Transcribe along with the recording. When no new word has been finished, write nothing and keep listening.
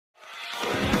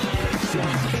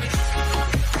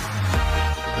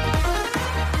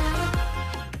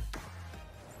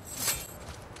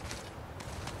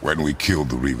When we killed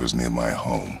the Reavers near my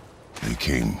home, they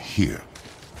came here.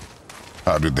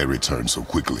 How did they return so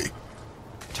quickly?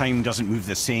 Time doesn't move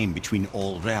the same between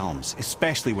all realms,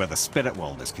 especially where the spirit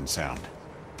world is concerned.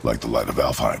 Like the light of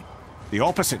Alfheim? The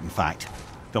opposite, in fact.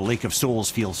 The Lake of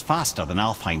Souls feels faster than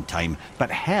Alfheim time,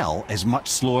 but Hell is much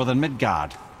slower than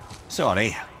Midgard.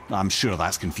 Sorry, I'm sure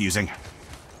that's confusing.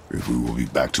 If we will be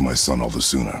back to my son all the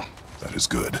sooner, that is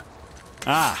good.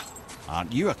 Ah,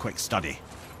 aren't you a quick study?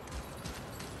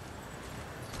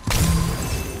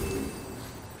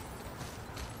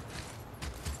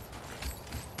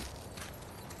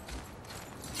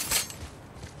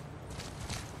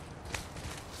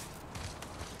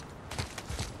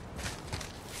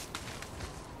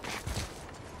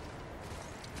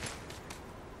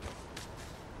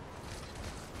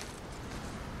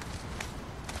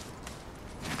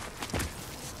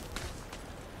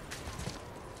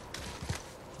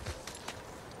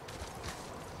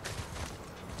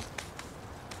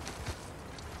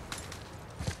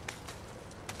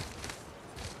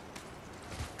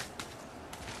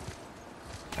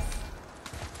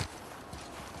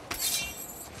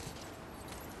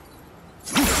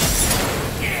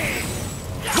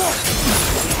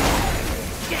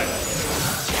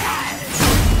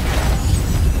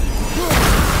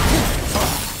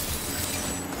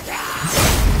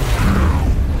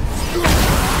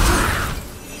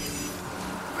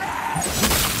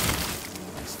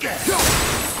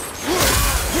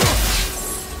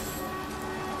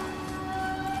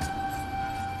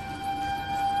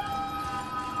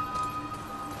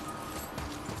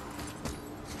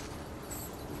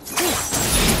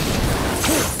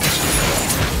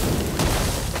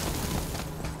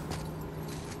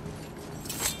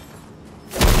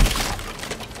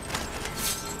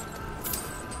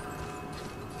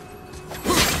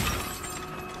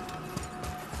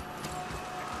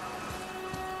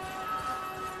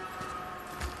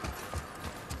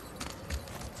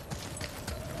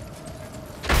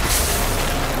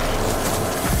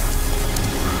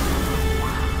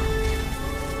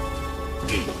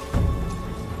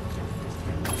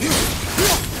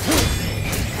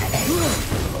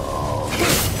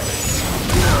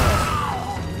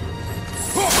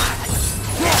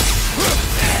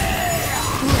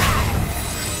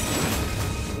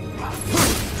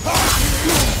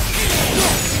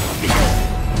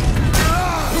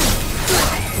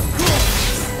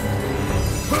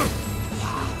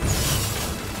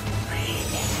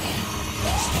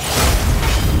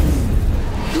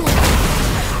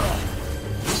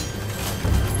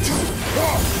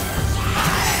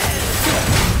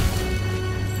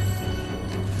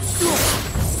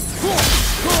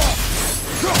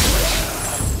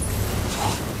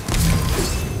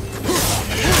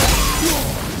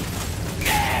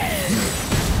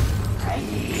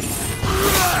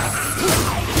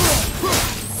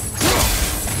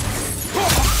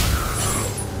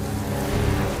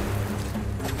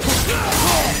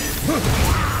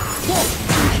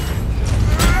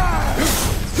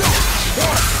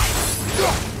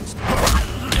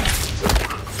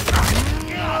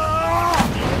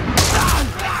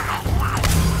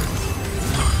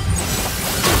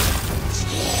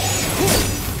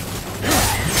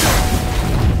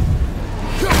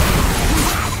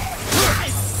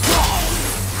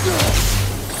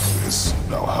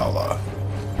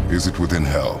 Is it within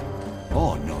Hell?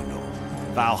 Oh, no.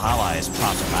 Valhalla is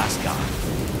part of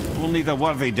Asgard. Only the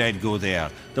worthy dead go there,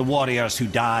 the warriors who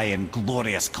die in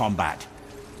glorious combat.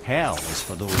 Hell is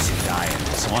for those who die in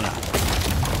dishonor.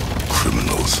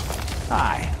 Criminals.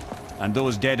 Aye, and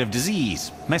those dead of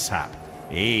disease, mishap,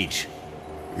 age.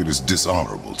 It is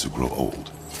dishonorable to grow old.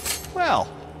 Well,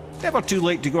 never too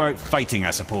late to go out fighting,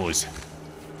 I suppose.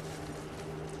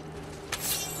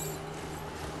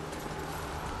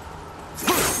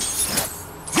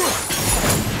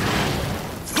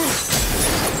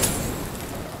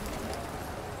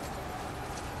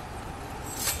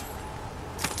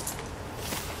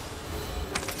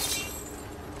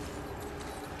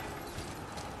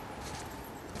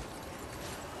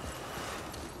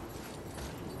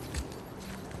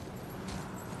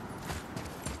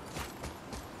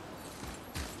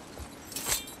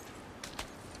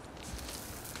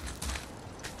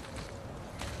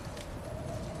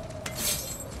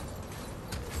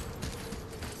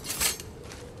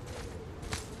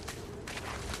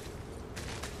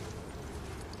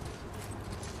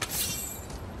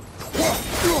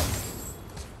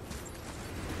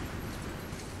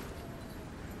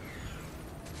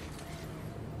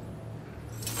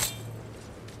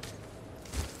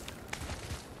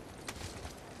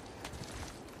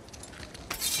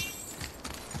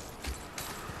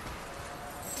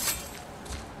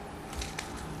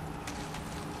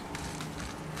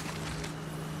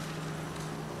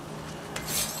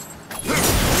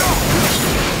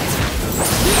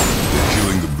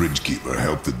 Bridgekeeper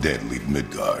help the dead leave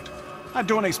Midgard? I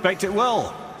don't expect it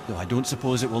will, though I don't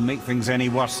suppose it will make things any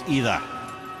worse either.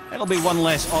 It'll be one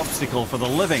less obstacle for the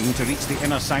living to reach the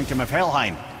inner sanctum of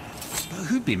Helheim. But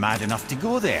who'd be mad enough to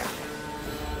go there?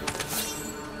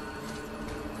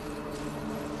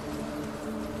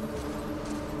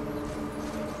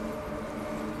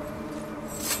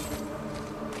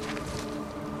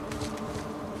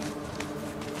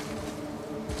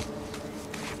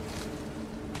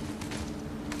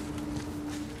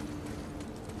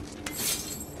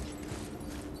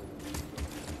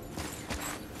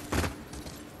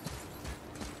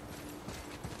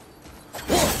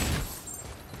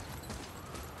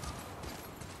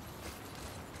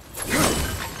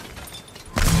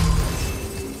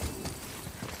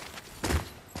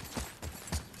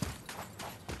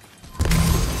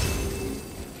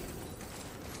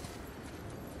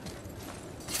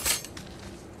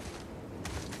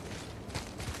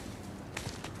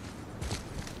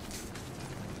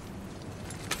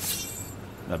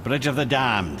 The Bridge of the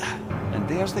Damned. And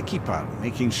there's the Keeper,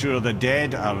 making sure the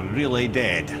dead are really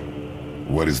dead.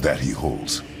 What is that he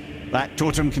holds? That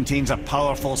totem contains a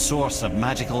powerful source of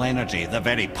magical energy, the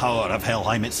very power of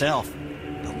Helheim itself.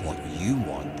 But what you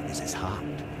want is his heart.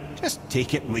 Just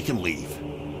take it and we can leave.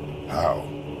 How?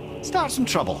 Start some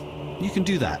trouble. You can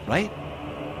do that, right?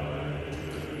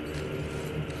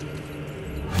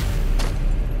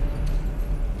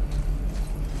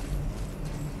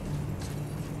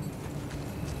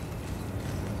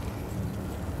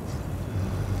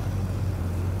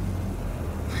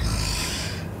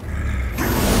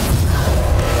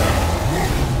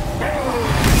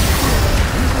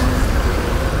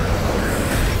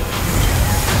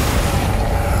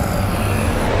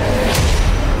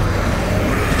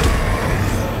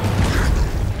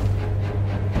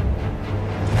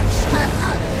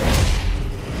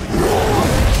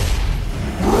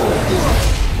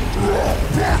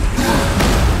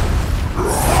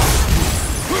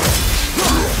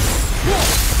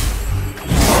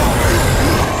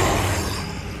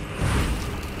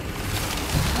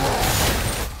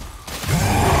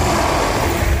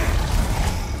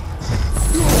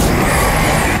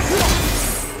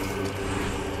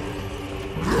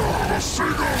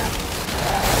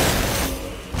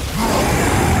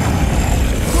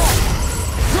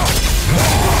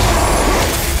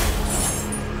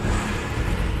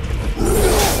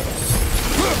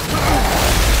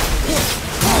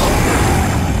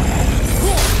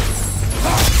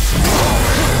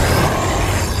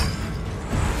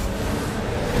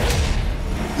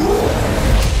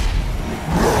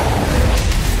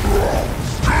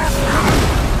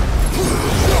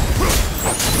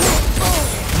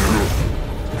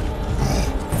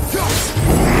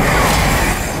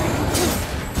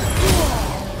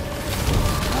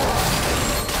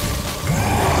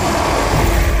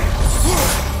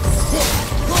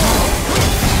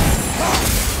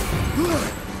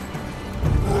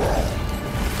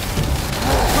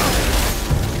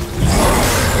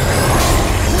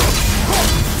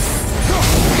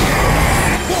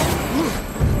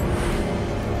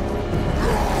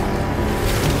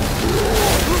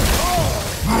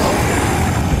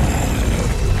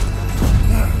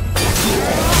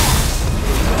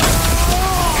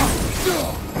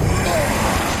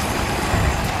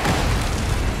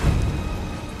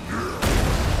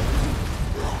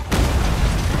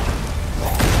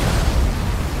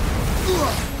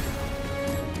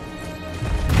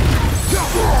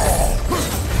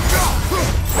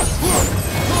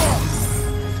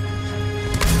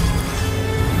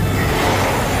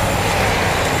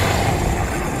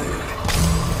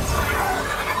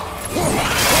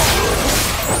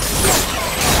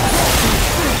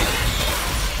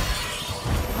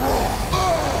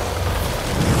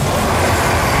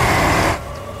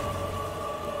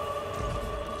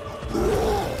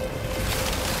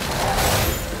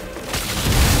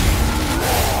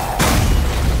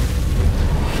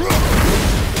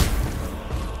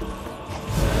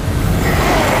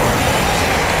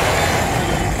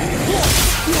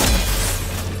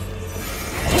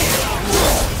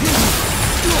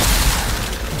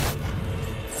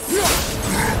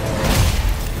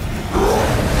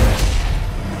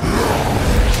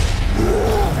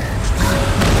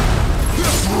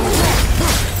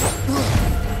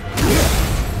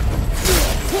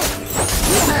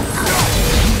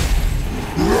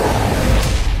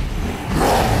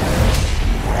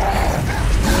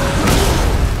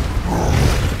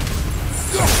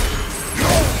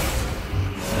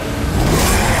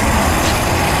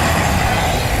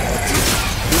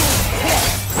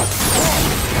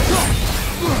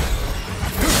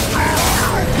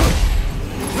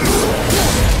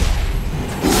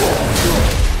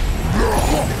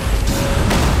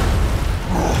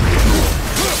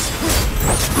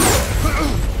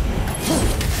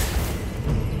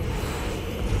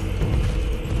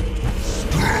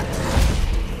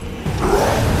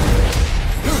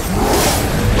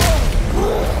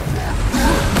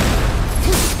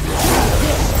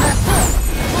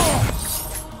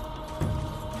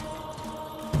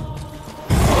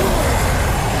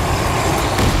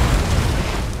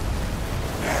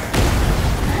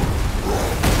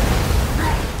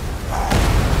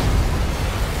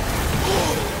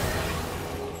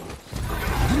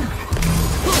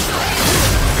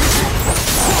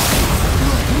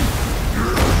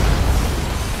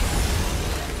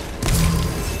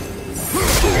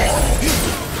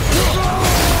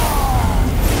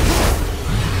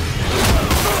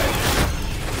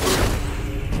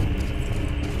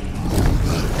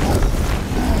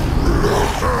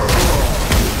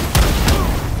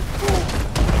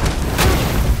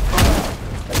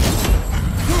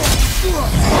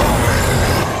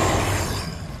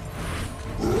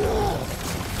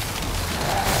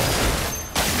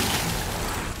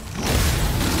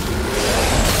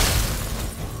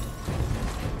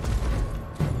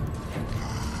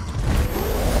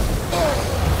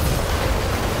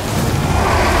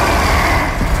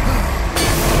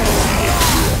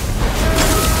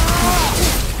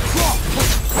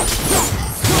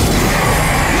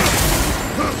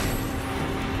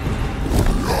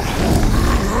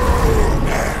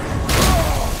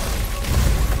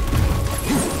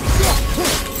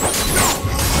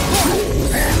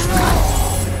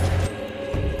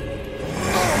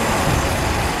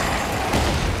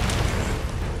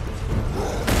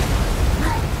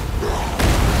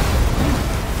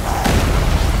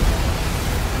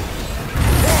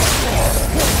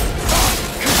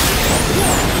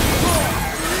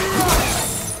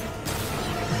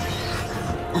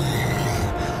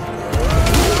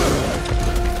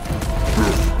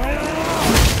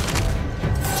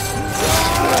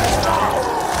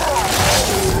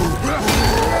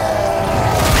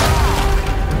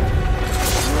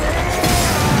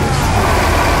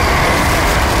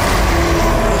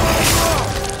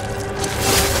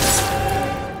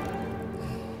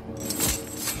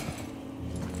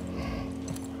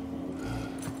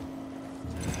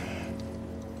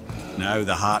 Now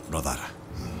the hat, brother.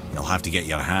 You'll have to get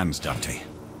your hands dirty.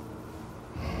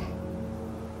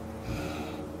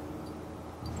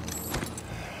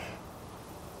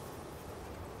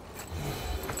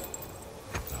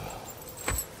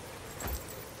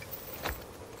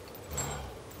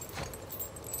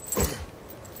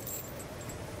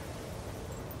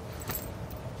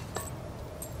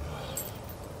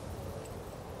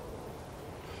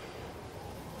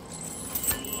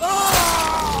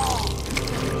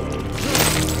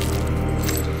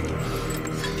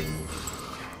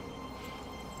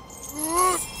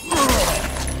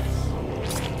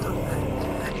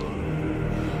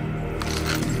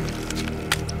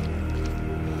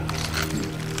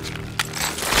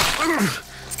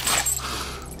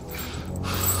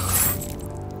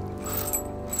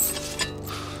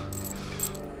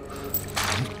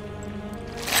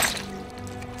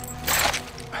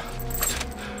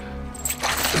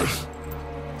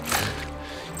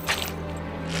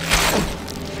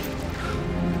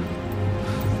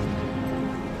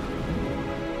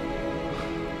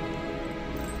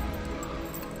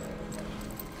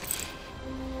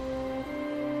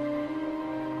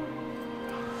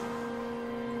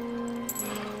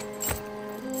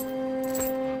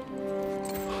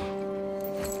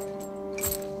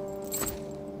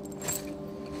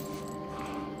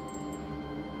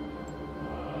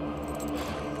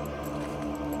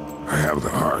 I have the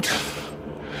heart.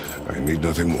 I need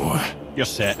nothing more. You're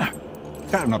set.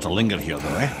 Better not to linger here,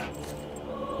 though, eh?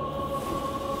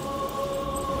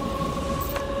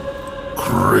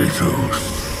 Kratos.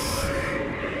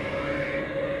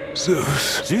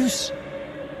 Zeus. Zeus?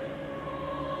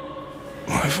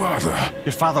 My father.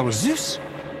 Your father was Zeus?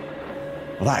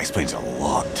 Well, that explains a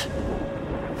lot.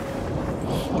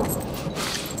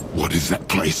 What is that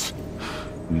place?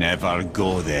 Never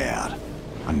go there.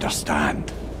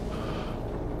 Understand?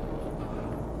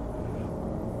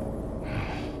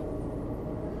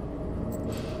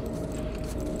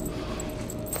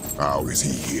 How is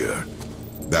he here?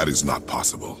 That is not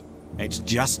possible. It's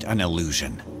just an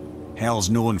illusion.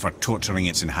 Hell's known for torturing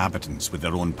its inhabitants with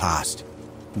their own past.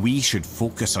 We should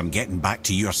focus on getting back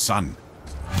to your son.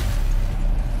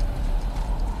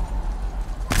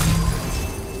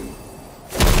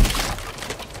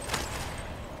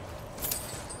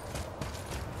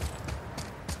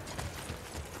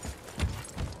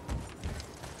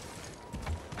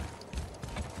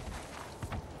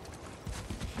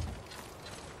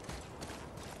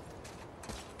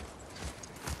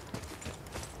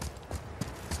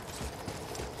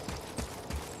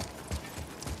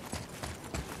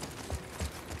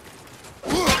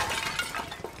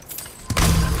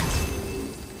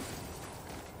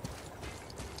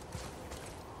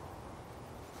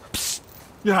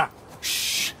 Yeah.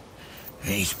 Shh.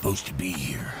 Ain't supposed to be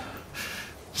here.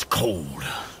 It's cold.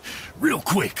 Real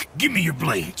quick, give me your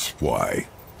blades. Why?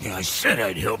 Yeah, I said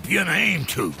I'd help you, and I aim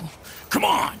to. Come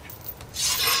on.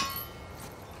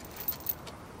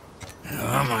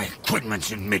 My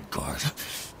equipment's in Midgard.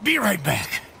 Be right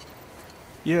back.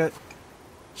 You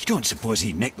don't suppose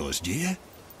he'd nick those, do you?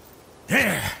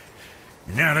 There.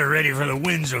 Now they're ready for the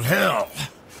winds of hell.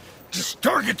 Just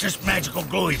target this magical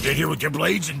glowy bit here with your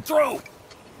blades and throw.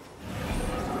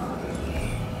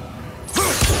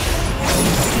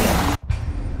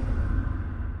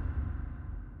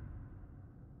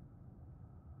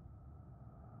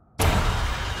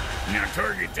 Now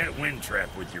target that wind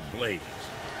trap with your blades.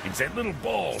 It's that little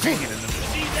ball hanging in the middle.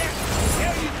 See that?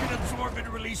 Now you can absorb and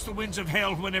release the winds of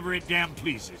hell whenever it damn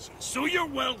pleases. So you're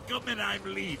welcome and I'm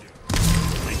leader.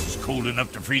 This is cold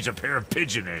enough to freeze a pair of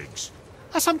pigeon eggs.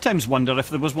 I sometimes wonder if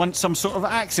there was once some sort of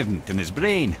accident in his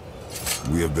brain.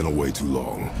 We have been away too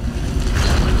long.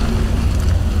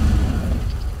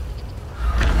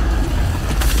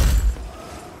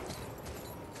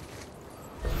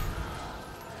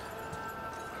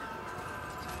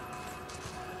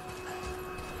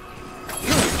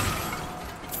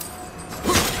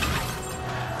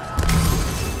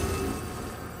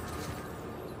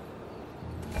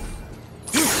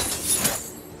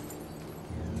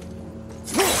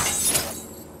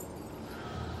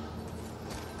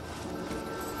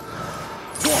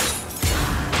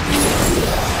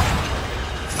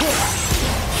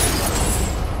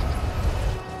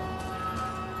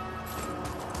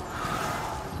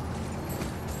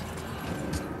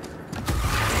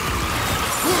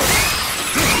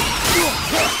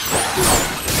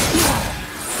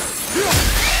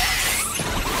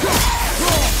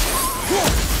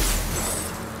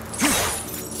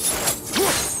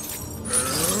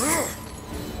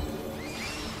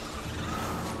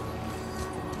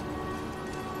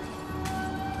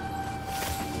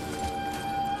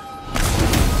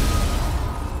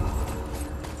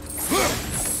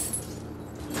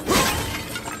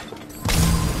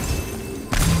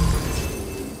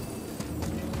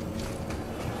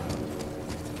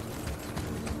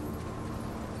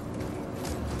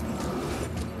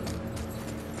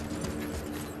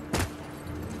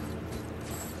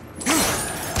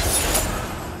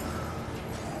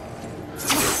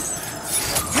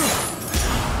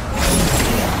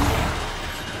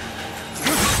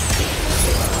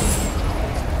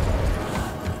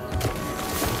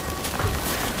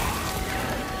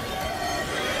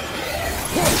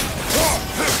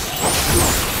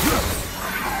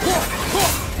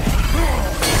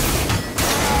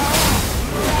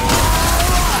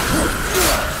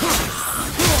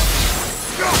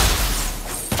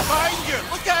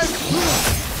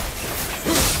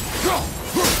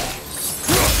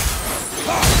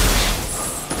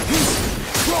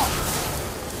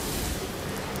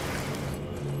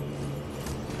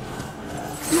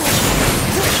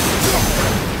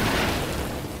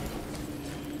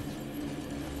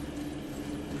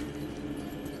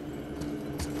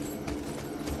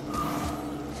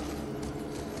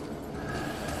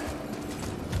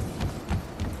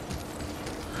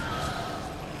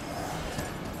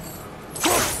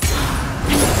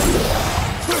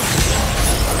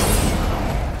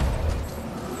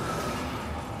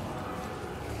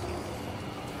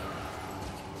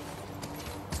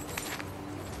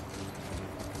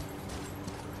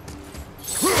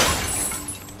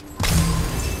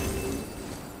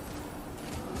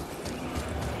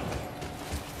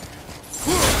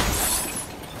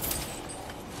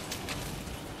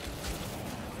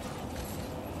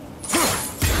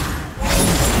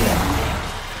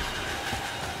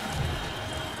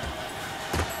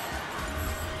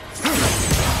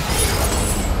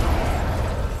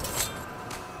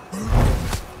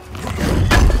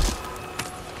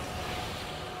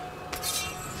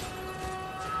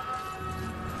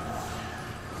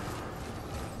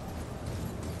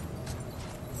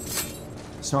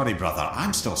 Sorry, brother,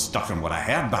 I'm still stuck on what I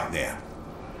heard back there.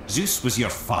 Zeus was your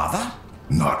father?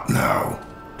 Not now.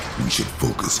 We should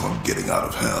focus on getting out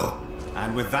of hell.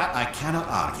 And with that, I cannot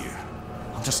argue.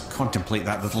 I'll just contemplate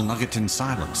that little nugget in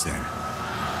silence then.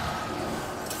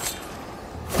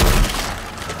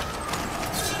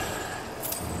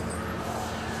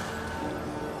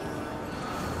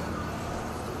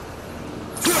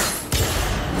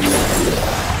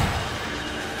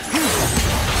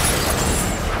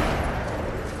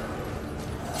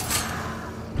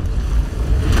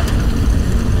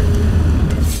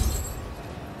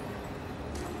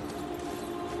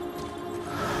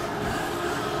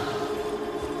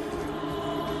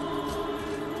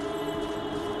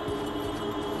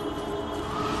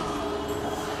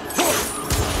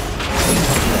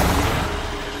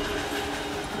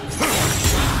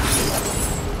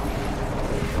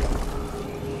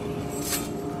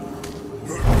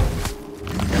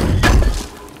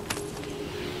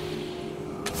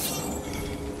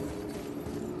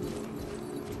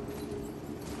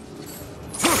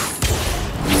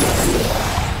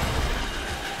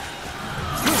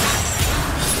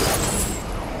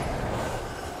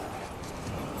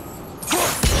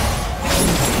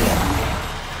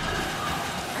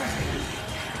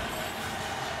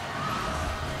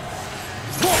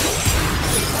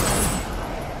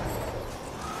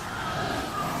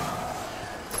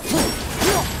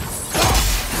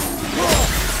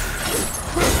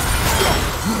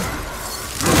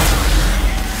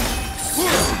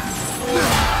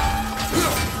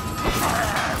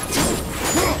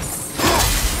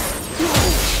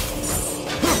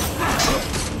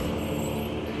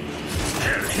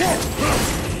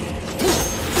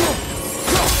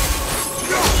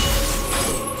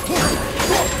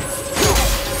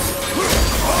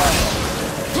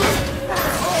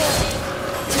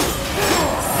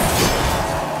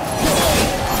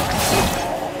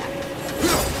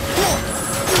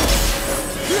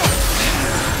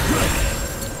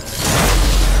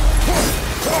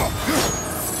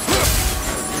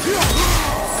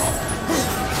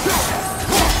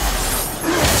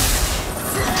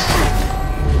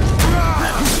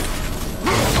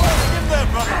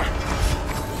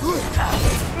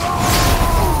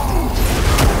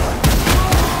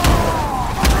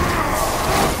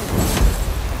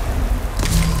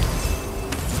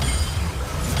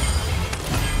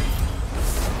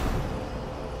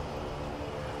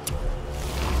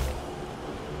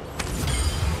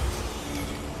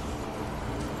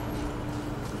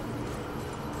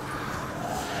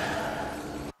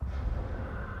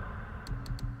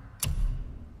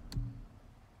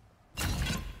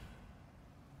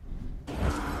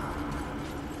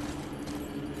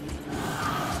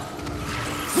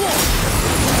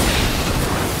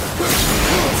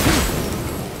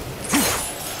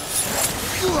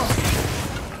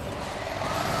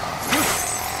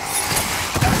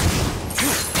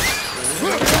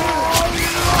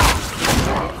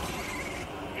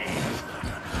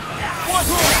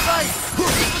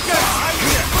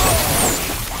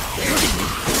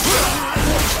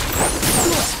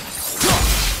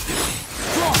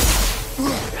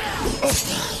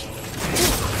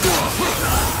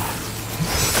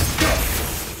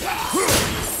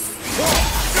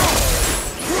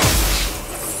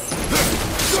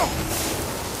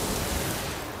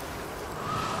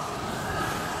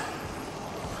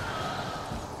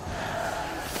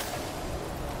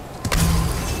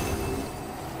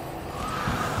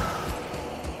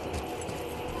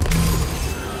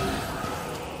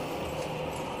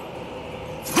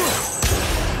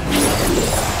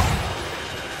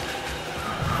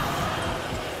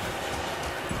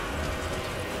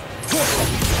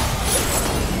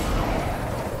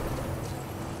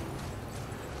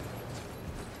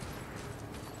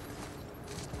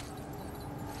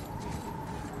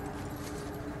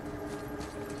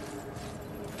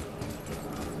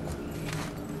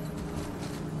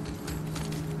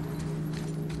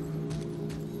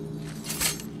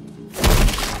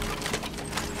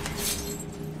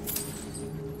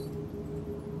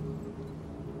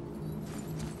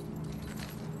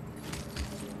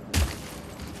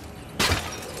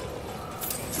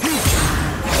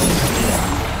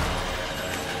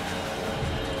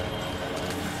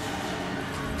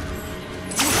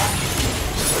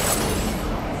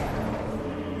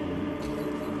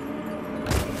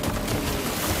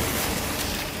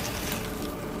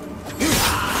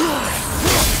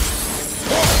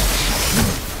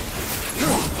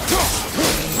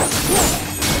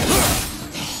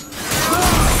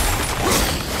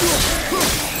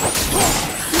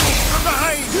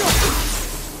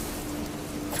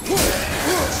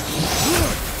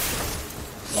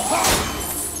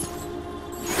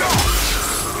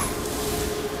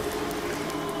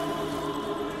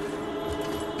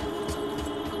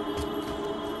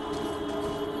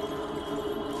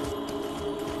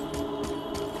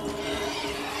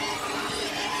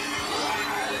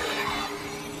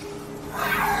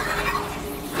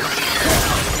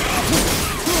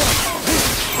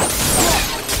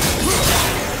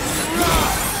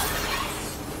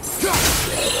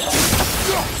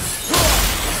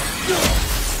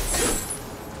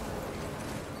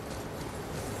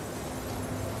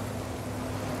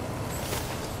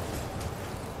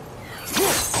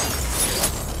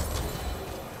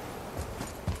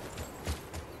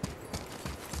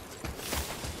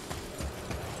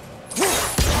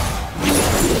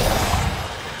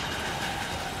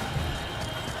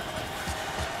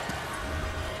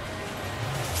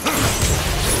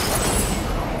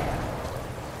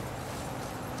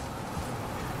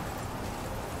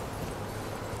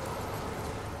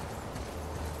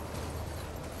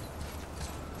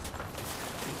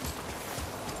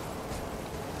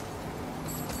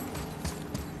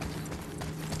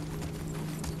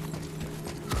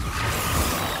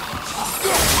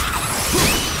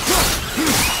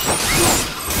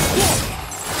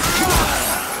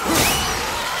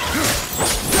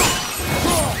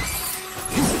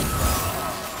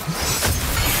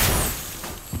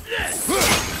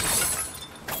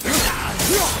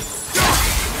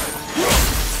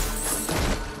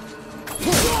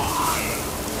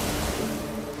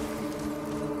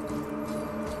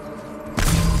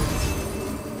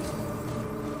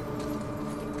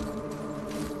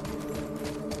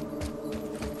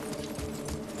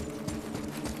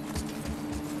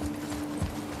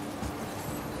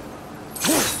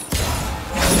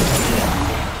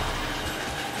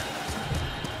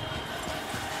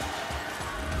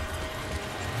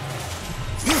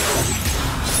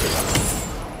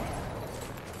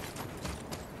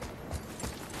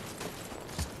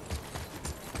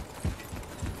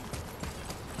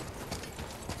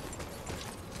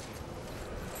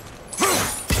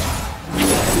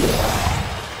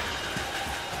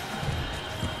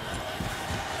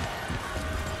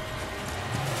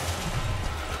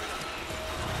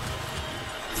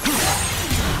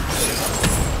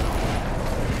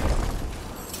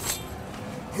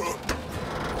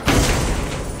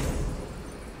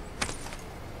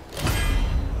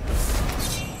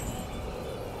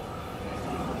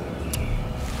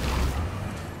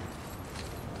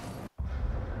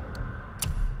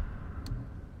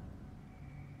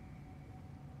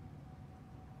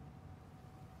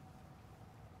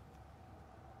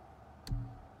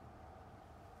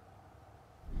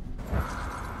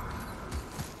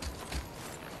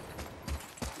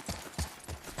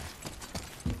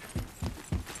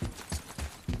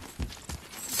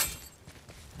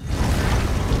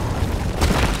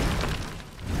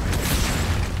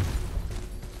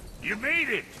 made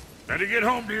it! Better get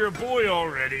home to your boy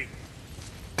already.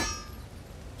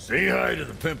 Say hi to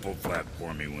the pimple flap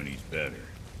for me when he's better.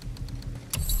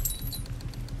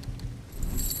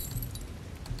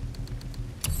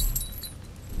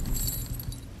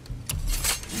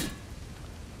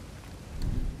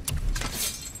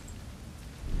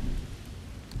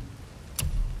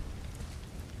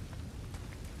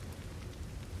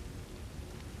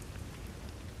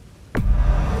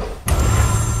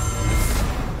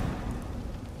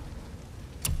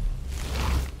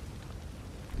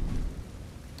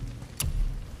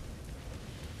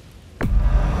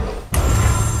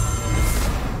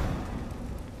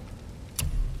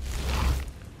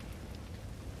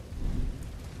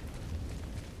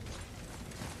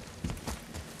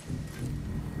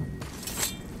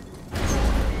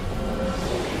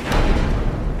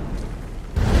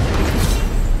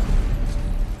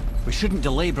 We shouldn't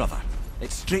delay, brother.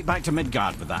 It's straight back to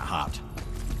Midgard with that heart.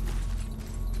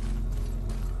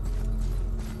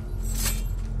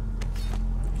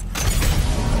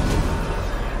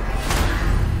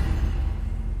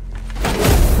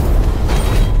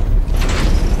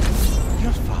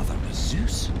 Your father was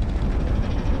Zeus?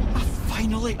 I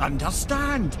finally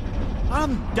understand.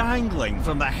 I'm dangling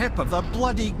from the hip of the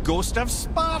bloody ghost of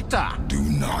Sparta. Do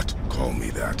not call me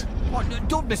that. Oh,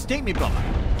 don't mistake me, brother.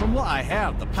 From what I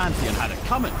heard, the Pantheon had it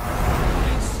coming.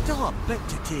 It's still a bit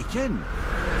to take in.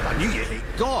 I knew you hate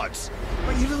gods,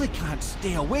 but you really can't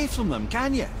stay away from them,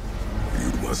 can you?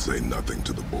 You must say nothing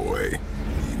to the boy.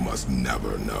 He must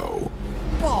never know.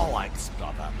 Bollocks,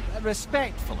 brother.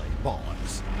 Respectfully,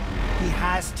 bollocks. He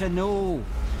has to know.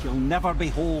 He'll never be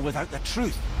whole without the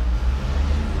truth.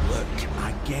 Look,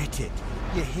 I get it.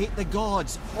 You hate the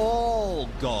gods, all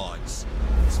gods.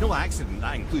 It's no accident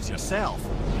that includes yourself.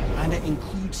 And it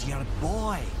includes your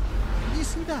boy. You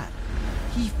see that?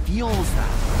 He feels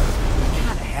that. He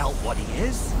can't help what he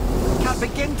is. Can't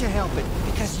begin to help it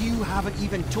because you haven't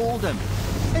even told him.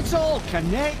 It's all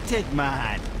connected,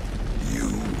 man. You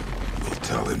will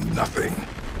tell him nothing.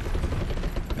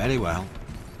 Very well.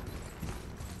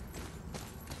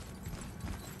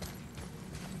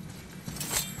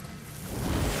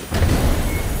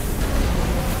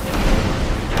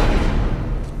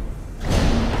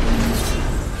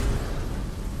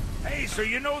 So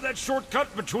you know that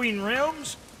shortcut between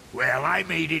realms? Well, I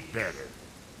made it better.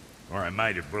 Or I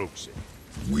might have broke it.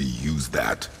 We use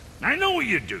that. I know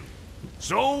you do.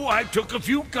 So I took a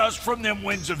few gusts from them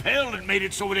winds of hell and made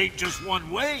it so it ain't just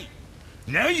one way.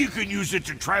 Now you can use it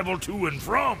to travel to and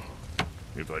from.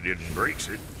 If I didn't break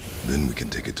it. Then we can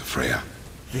take it to Freya.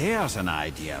 There's an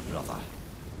idea, brother.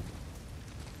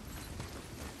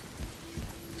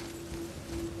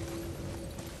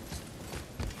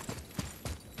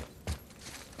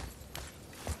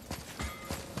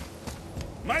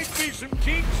 Might be some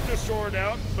kinks to sort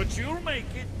out, but you'll make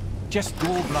it. Just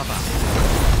go, brother.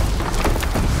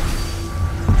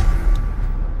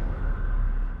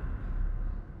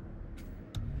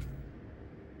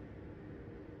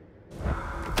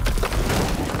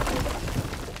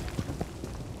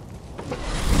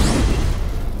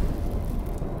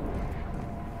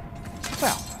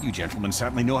 Well, you gentlemen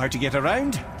certainly know how to get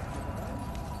around.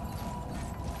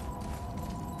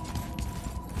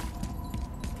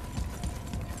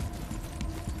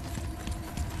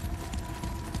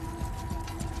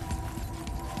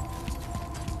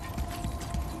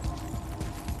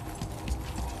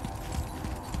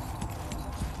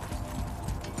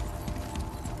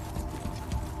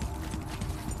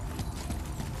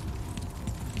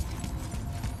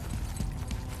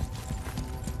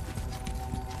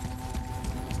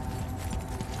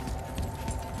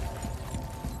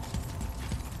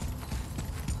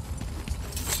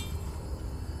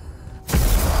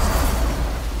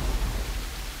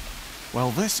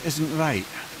 Well, this isn't right.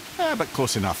 But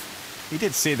close enough. He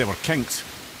did say there were kinks.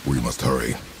 We must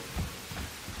hurry.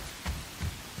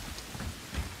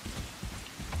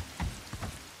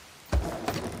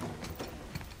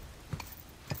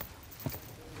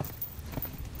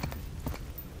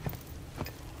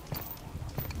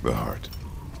 The heart.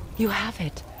 You have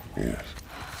it. Yes.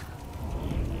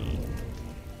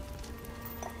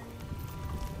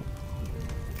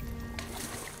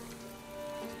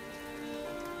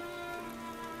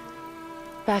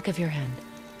 Back of your hand.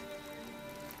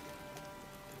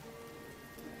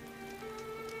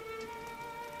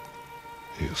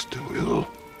 He is still ill.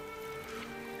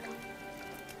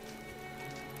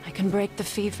 I can break the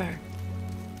fever,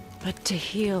 but to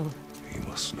heal... He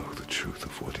must know the truth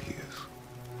of what he is.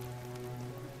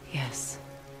 Yes.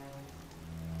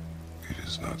 It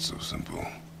is not so simple.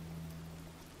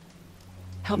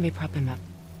 Help me prop him up.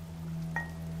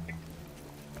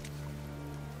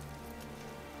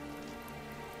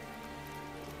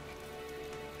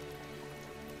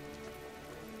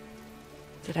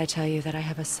 Did I tell you that I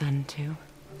have a son, too?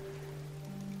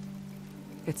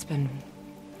 It's been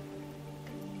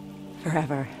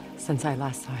forever since I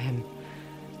last saw him.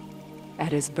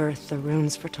 At his birth, the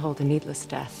runes foretold a needless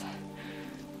death.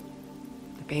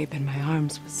 The babe in my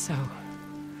arms was so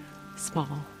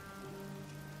small,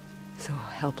 so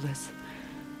helpless.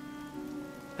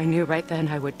 I knew right then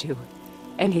I would do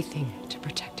anything to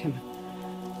protect him,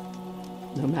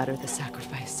 no matter the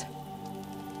sacrifice.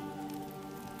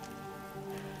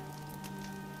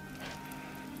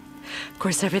 Of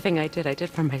course, everything I did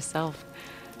for myself.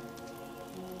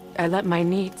 I let my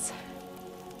needs,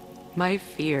 my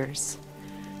fears,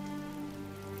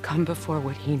 come before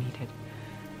what he needed.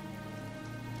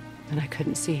 And I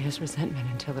couldn't see his resentment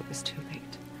until it was too late.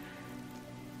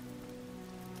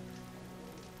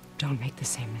 Don't make the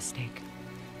same mistake.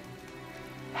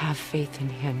 Have faith in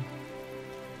him.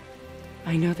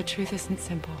 I know the truth isn't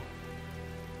simple,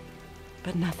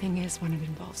 but nothing is when it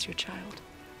involves your child.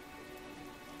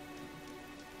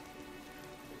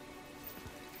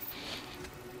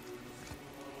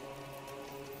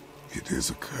 It is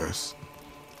a curse.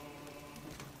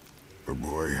 The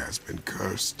boy has been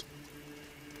cursed.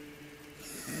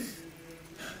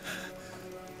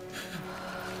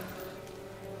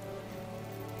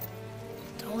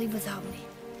 Don't leave without me.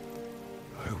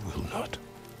 I will not.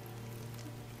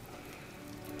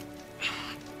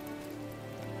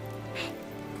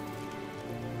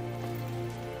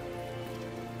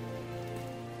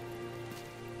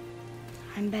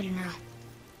 I'm better now.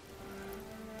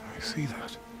 I see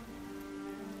that.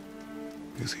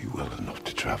 Is he well enough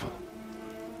to travel?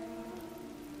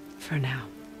 For now.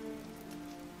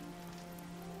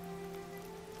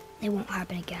 It won't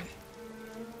happen again.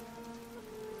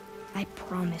 I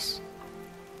promise.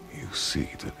 You see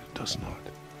that it does not.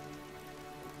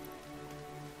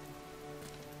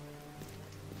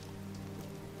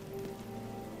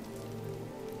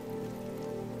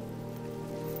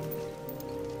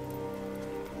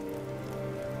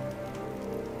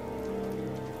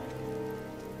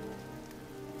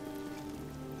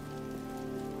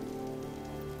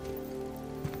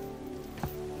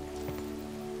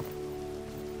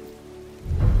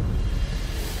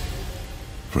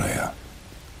 Freya,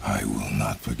 I will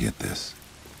not forget this.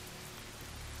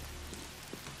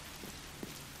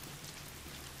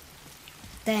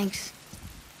 Thanks.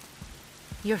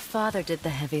 Your father did the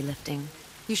heavy lifting.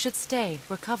 You should stay,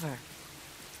 recover.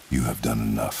 You have done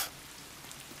enough.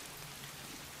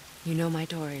 You know my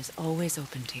door is always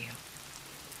open to you.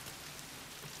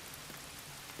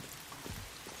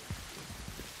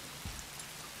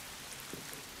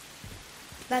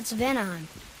 That's Vanaheim,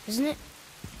 isn't it?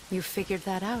 You figured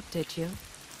that out, did you?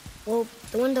 Well,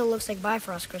 the window looks like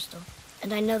Bifrost crystal.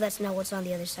 And I know that's not what's on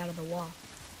the other side of the wall.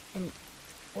 And,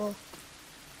 well,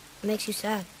 it makes you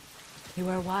sad. You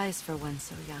are wise for one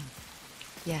so young.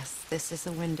 Yes, this is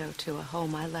a window to a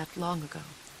home I left long ago.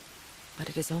 But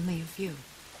it is only a view.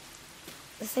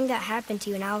 The thing that happened to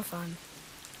you in Alfheim.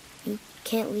 You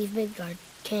can't leave Midgard,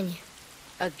 can you?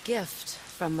 A gift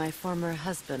from my former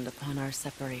husband upon our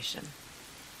separation.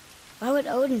 Why would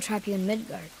Odin trap you in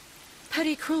Midgard?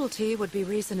 Petty cruelty would be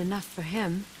reason enough for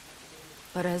him.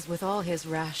 But as with all his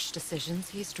rash decisions,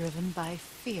 he's driven by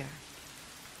fear.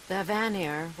 The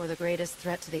Vanir were the greatest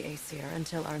threat to the Aesir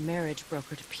until our marriage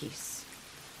brokered peace.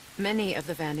 Many of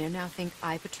the Vanir now think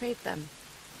I betrayed them.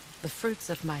 The fruits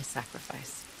of my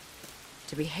sacrifice.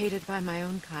 To be hated by my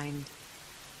own kind.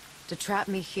 To trap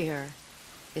me here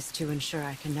is to ensure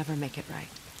I can never make it right.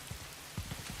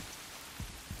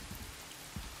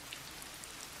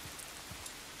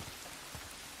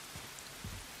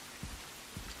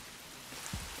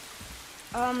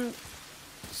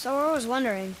 So I was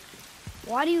wondering,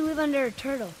 why do you live under a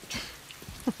turtle?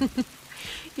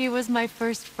 He was my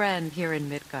first friend here in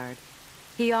Midgard.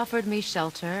 He offered me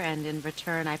shelter, and in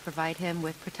return I provide him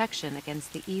with protection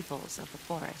against the evils of the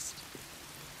forest.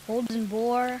 Golden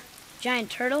boar, giant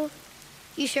turtle?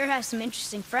 You sure have some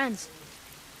interesting friends.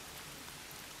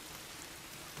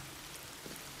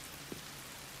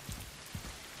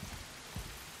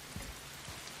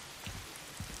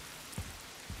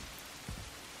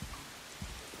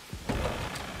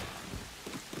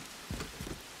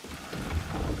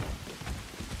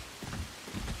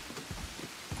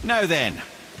 Now then,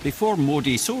 before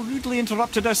Modi so rudely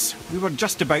interrupted us, we were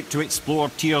just about to explore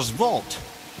Tyr's vault.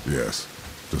 Yes,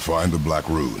 to find the Black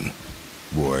Rune.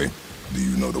 Boy, do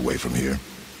you know the way from here?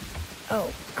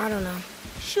 Oh, I don't know.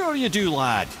 Sure you do,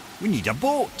 lad. We need a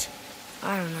boat.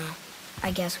 I don't know.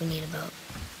 I guess we need a boat.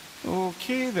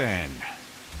 Okay then.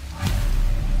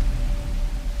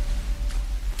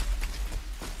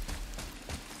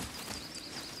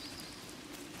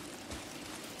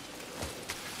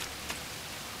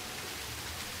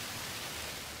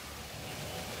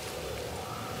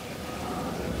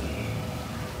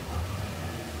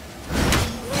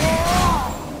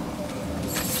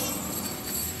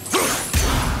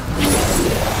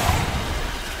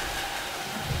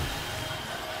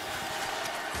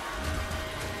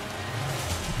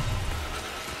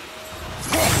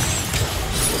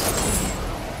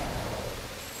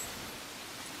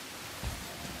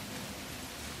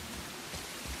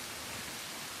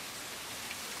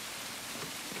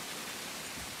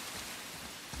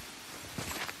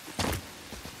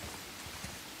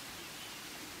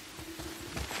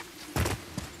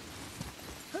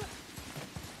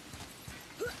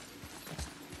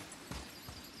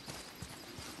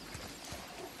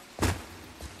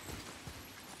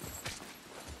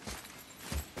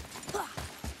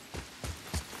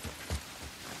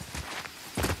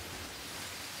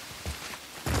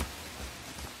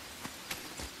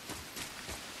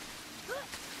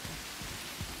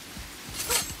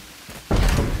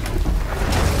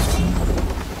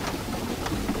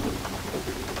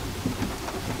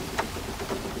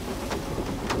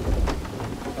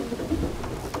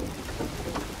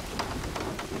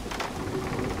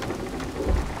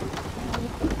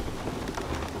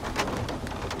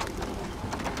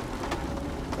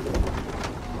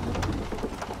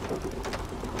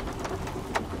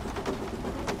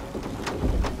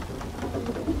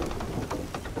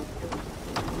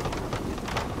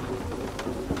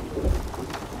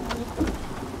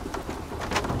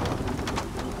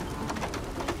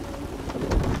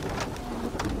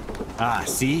 Ah,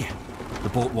 see? The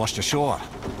boat washed ashore.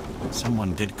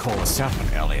 Someone did call a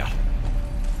serpent earlier.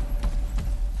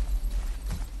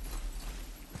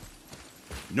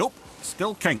 Nope,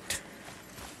 still kinked.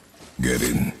 Get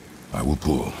in. I will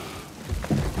pull.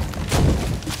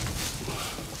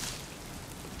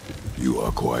 You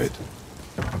are quiet.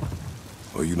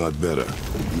 Are you not better?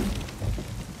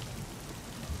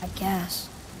 I guess.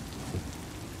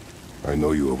 I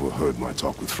know you overheard my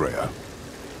talk with Freya.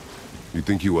 You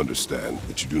think you understand,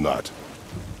 but you do not.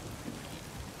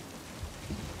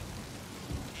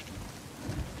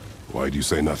 Why do you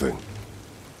say nothing?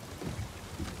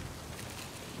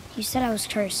 You said I was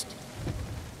cursed.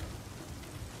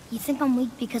 You think I'm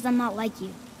weak because I'm not like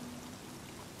you.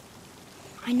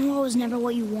 I know I was never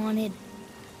what you wanted.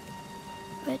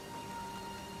 But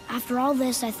after all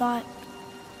this, I thought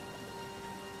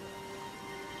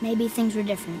maybe things were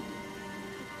different.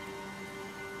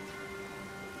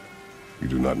 You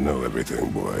do not know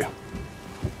everything, boy.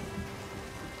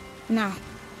 No.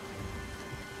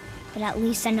 But at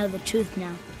least I know the truth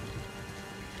now.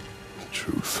 The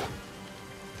truth.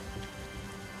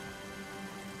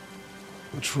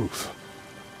 The truth.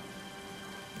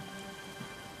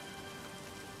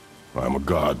 I'm a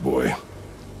god, boy.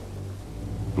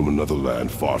 From another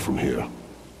land far from here.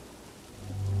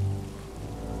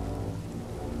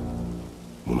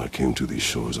 When I came to these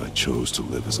shores, I chose to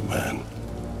live as a man.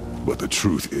 But the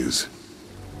truth is,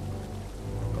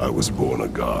 I was born a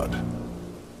god.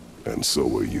 And so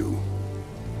were you.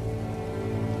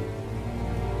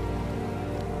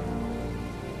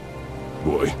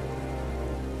 Boy,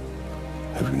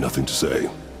 have you nothing to say?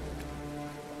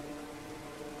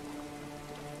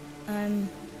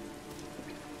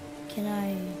 Can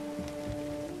I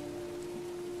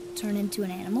turn into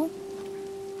an animal?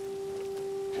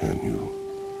 Can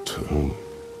you turn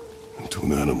into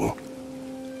an animal?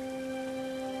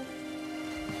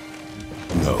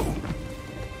 No.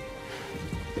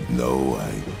 No,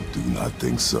 I do not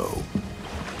think so.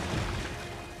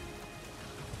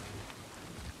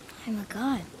 I'm a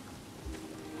god.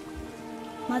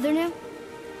 Mother knew?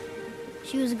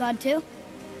 She was a god too?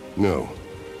 No.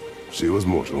 She was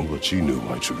mortal, but she knew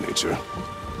my true nature.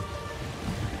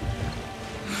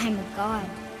 I'm a god.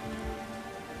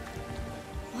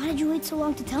 Why did you wait so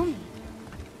long to tell me?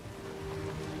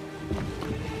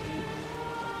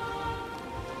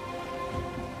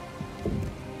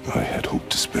 I had hoped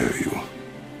to spare you.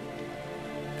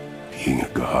 Being a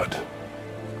god,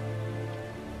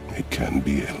 it can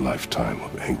be a lifetime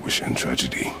of anguish and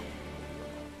tragedy.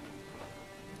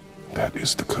 That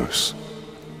is the curse.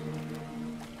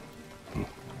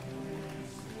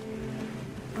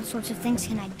 What sorts of things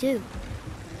can I do?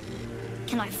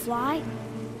 Can I fly?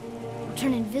 Or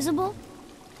turn invisible?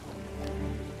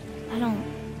 I don't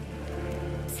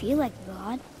feel like a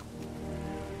god.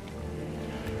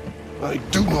 I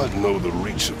do not know the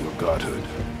reach of your godhood.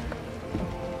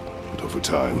 But over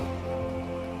time,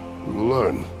 we will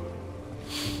learn.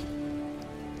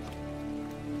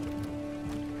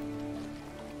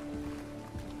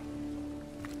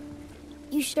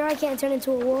 You sure I can't turn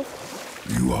into a wolf?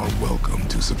 You are welcome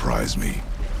to surprise me.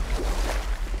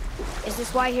 Is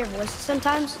this why I hear voices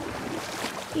sometimes?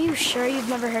 Are you sure you've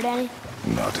never heard any?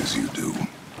 Not as you do.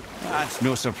 That's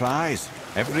no surprise.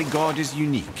 Every god is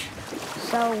unique.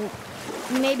 So,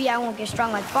 maybe I won't get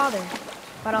strong like Father,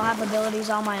 but I'll have abilities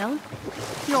all my own?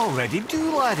 You already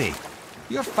do, laddie.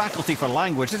 Your faculty for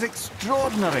language is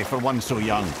extraordinary for one so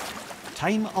young.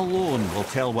 Time alone will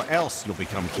tell what else you'll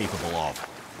become capable of.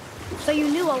 So you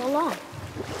knew all along?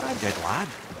 I did, lad.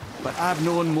 But I've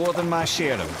known more than my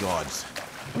share of gods.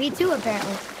 Me too,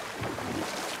 apparently.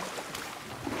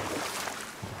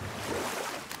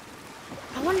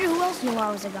 I wonder who else knew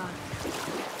I was a god.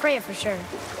 Freya for sure.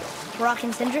 Brock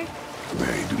and Sindri?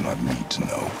 They do not need to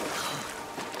know.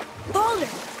 Baldur!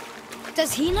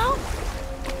 Does he know?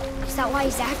 Is that why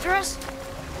he's after us?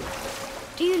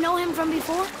 Do you know him from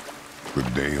before? The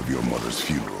day of your mother's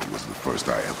funeral was the first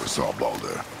I ever saw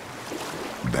Baldur.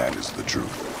 That is the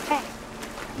truth. Hey,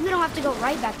 we don't have to go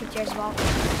right back to Tearswald,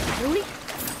 do we?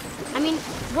 I mean,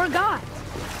 we're gods.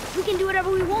 We can do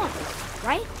whatever we want,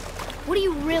 right? What do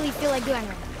you really feel like doing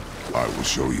right now? I will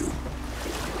show you.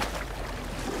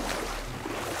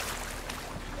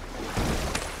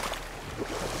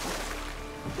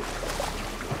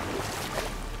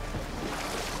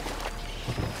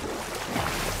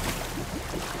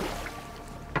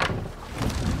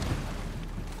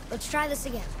 Let's try this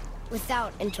again,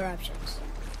 without interruptions.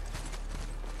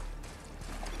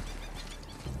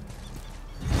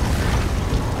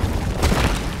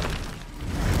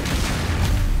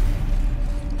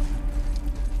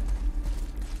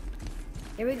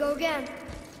 Here we go again.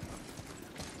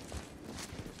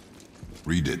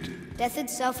 Read it. Death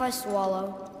itself I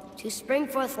swallow, to spring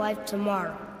forth life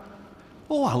tomorrow.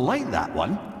 Oh, I like that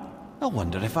one. I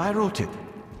wonder if I wrote it.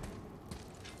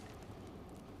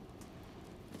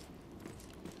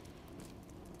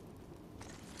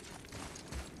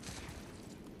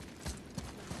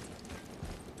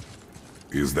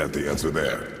 Is that the answer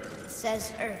there? It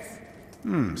says Earth.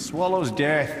 Swallows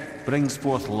death, brings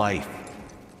forth life.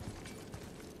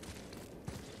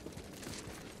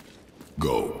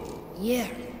 Go. Yeah.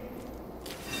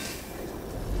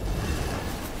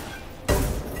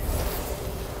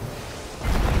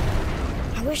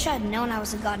 I wish I'd known I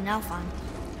was a god in Elfheim.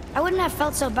 I wouldn't have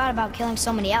felt so bad about killing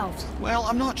so many elves. Well,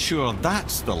 I'm not sure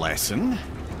that's the lesson.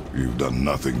 You've done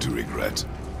nothing to regret.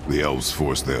 The elves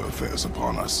forced their affairs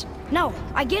upon us. No,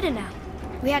 I get it now.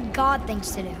 We had god things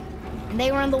to do, and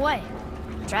they were in the way,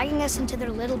 dragging us into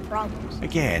their little problems.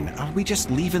 Again, are we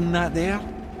just leaving that there?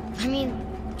 I mean,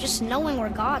 just knowing we're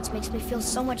gods makes me feel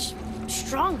so much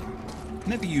stronger.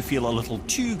 Maybe you feel a little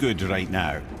too good right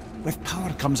now. With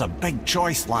power comes a big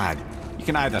choice, lad. You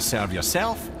can either serve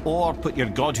yourself, or put your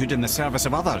godhood in the service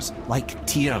of others, like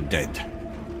Tyr did.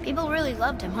 People really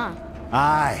loved him, huh?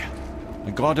 Aye,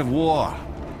 a god of war,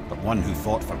 but one who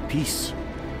fought for peace.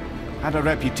 Had a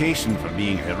reputation for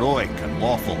being heroic and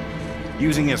lawful,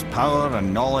 using his power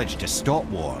and knowledge to stop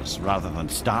wars rather than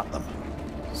start them.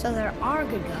 So there are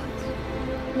good gods.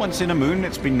 Once in a moon,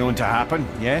 it's been known to happen,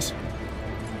 yes?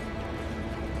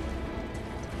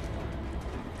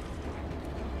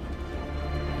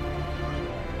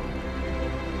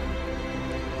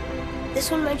 This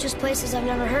one mentions places I've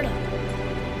never heard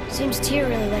of. Seems Tyr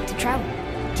really liked to travel.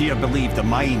 Tyr believed the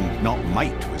mind, not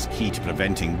might, was key to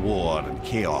preventing war and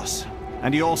chaos.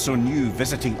 And he also knew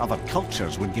visiting other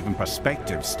cultures would give him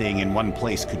perspective staying in one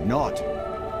place could not.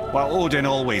 While Odin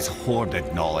always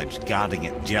hoarded knowledge, guarding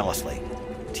it jealously,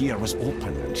 Tyr was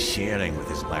open and sharing with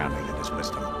his learning and his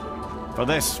wisdom. For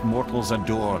this, mortals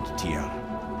adored Tyr,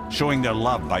 showing their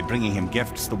love by bringing him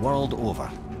gifts the world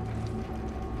over.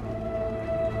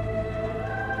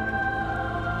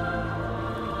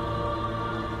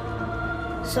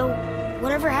 So,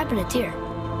 whatever happened to Tyr?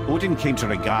 Odin came to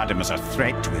regard him as a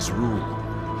threat to his rule.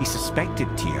 He suspected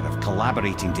Tyr of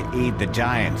collaborating to aid the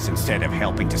giants instead of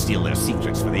helping to steal their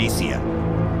secrets for the Aesir.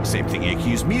 Same thing he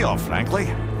accused me of,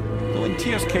 frankly. Though in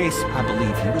Tyr's case, I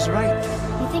believe he was right.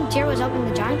 You think Tyr was helping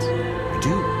the giants? I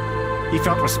do. He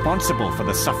felt responsible for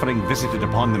the suffering visited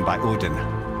upon them by Odin.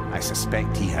 I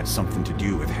suspect he had something to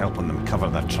do with helping them cover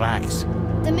their tracks.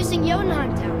 The missing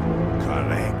Jotunheim Tower.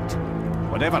 Correct.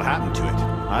 Whatever happened to it,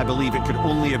 I believe it could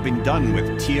only have been done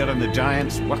with Tyr and the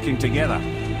giants working together.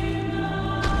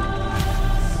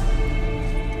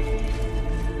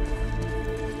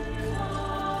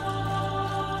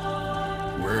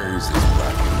 Where is this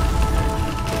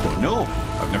plaque? Don't know.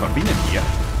 I've never been in here.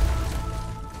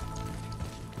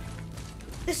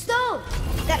 The stone!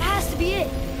 That has to be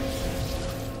it!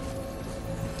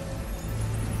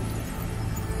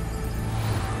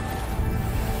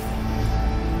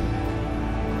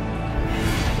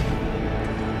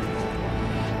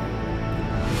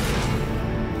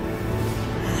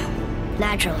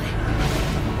 Naturally.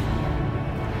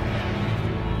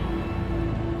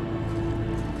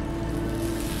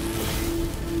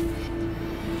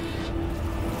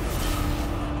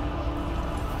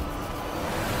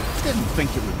 Didn't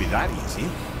think it would be that easy.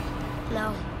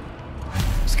 No.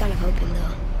 Was kind of hoping,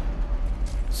 though.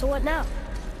 So what now?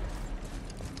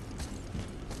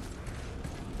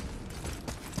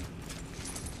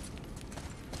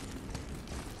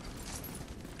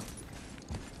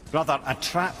 Brother, a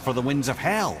trap for the winds of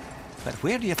hell. But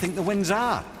where do you think the winds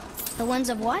are? The winds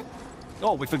of what?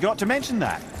 Oh, we forgot to mention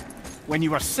that. When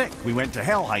you were sick, we went to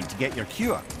Helheim to get your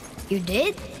cure. You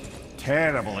did?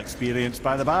 Terrible experience,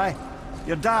 by the by.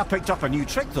 Your dad picked up a new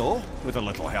trick, though, with a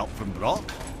little help from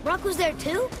Brock. Brock was there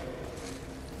too?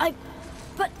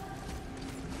 But...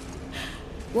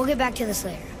 We'll get back to this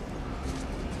later.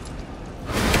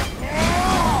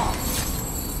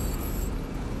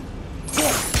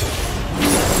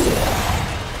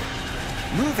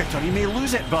 Move it or you may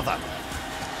lose it, brother.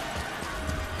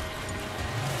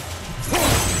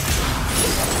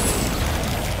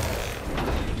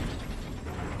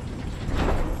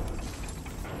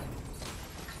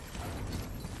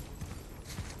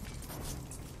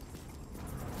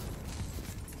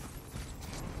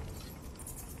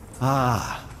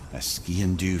 Ah, a ski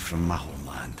and do from my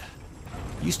homeland.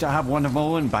 Used to have one of my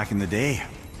own back in the day.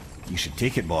 You should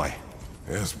take it, boy.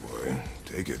 Yes, boy.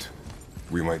 Take it.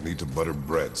 We might need to butter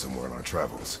bread somewhere in our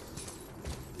travels.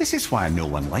 This is why no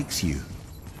one likes you.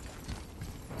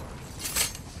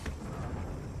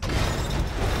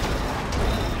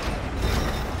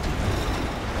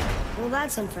 Well,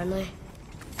 that's unfriendly.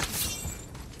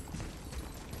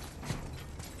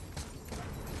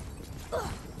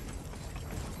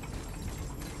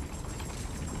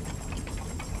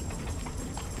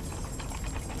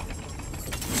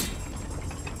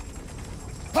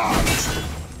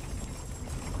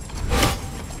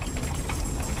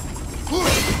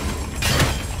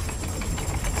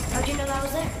 How'd you know that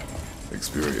was there?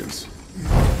 Experience.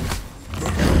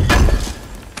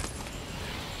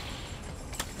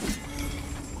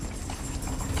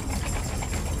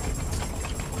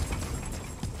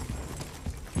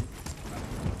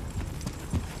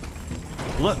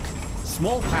 Look,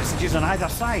 small passages on either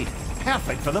side.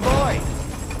 Perfect for the boy.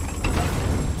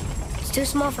 It's too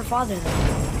small for Father, though.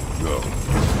 No.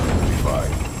 It'll be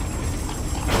fine.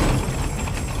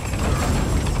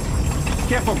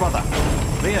 Careful, brother.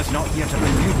 Leah's not here to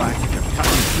bring you back if you're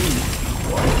cutting through.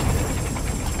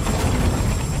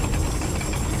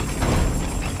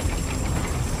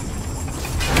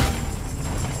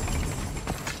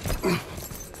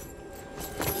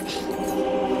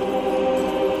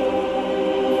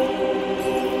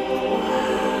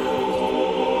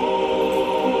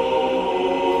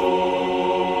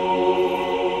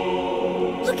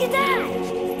 Look at that!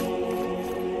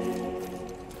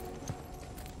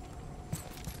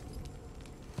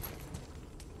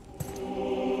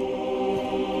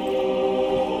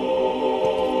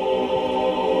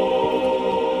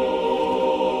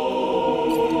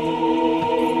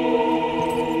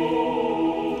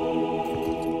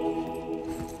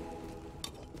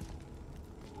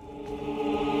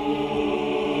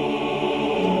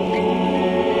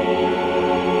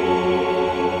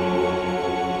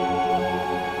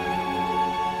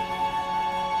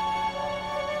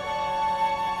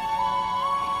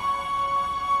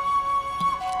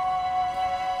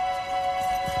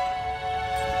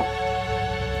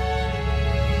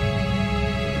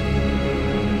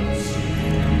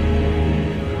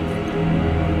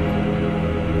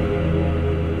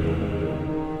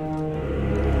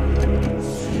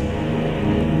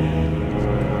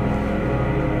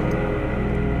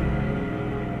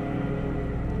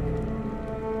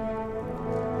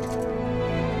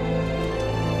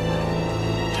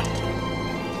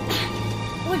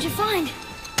 What'd you find?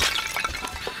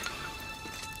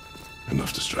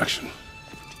 Enough distraction.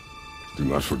 Do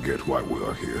not forget why we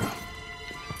are here.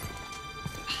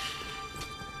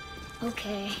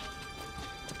 Okay.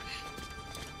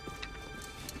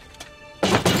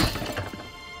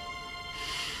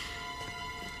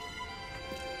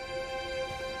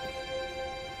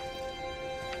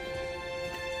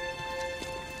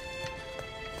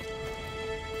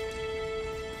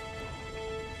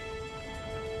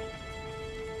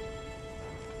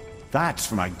 That's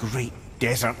from a great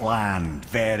desert land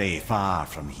very far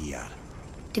from here.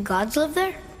 Do gods live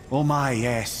there? Oh my,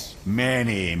 yes.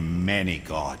 Many, many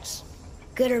gods.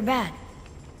 Good or bad?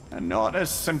 And not as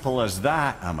simple as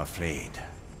that, I'm afraid.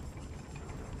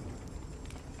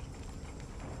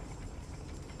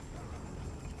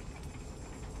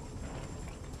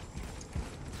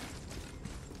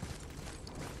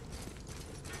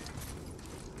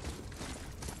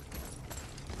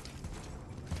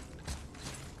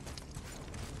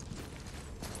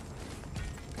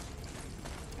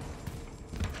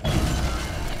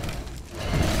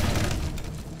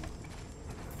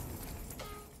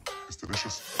 It's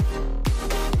delicious.